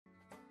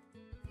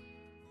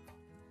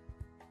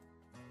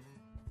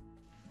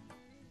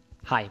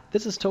Hi,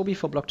 this is Toby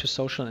for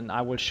Blog2Social, and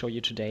I will show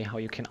you today how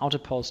you can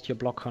auto-post your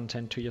blog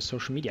content to your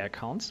social media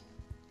accounts.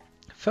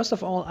 First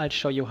of all, I'll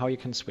show you how you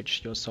can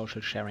switch your social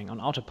sharing on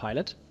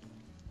autopilot.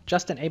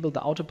 Just enable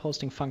the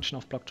auto-posting function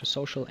of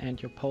Blog2Social and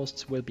your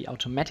posts will be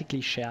automatically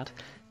shared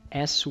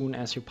as soon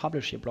as you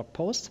publish your blog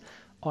post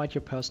or at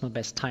your personal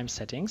best time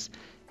settings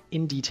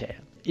in detail.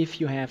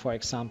 If you have, for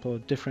example,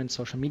 different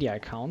social media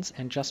accounts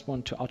and just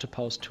want to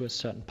auto-post to a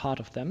certain part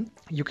of them,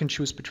 you can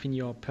choose between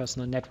your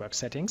personal network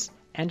settings,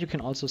 and you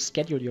can also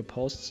schedule your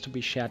posts to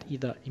be shared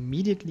either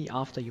immediately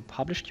after you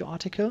published your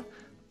article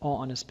or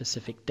on a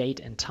specific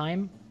date and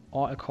time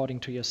or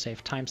according to your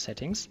saved time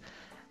settings.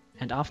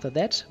 And after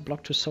that,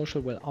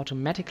 Blog2Social will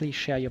automatically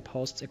share your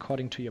posts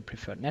according to your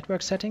preferred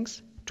network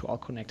settings, to all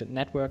connected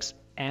networks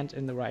and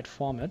in the right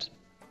format.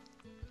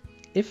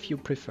 If you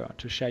prefer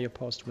to share your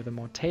post with a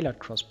more tailored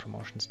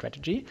cross-promotion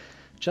strategy,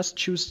 just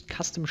choose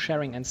Custom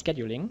Sharing and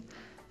Scheduling.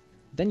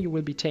 Then you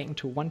will be taken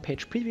to a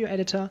one-page preview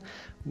editor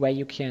where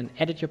you can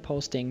edit your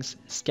postings,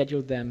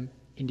 schedule them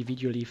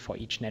individually for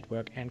each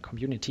network and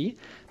community.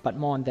 But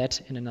more on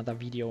that in another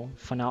video.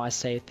 For now, I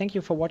say thank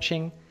you for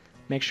watching.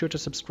 Make sure to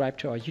subscribe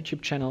to our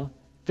YouTube channel,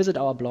 visit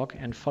our blog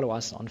and follow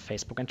us on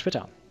Facebook and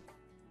Twitter.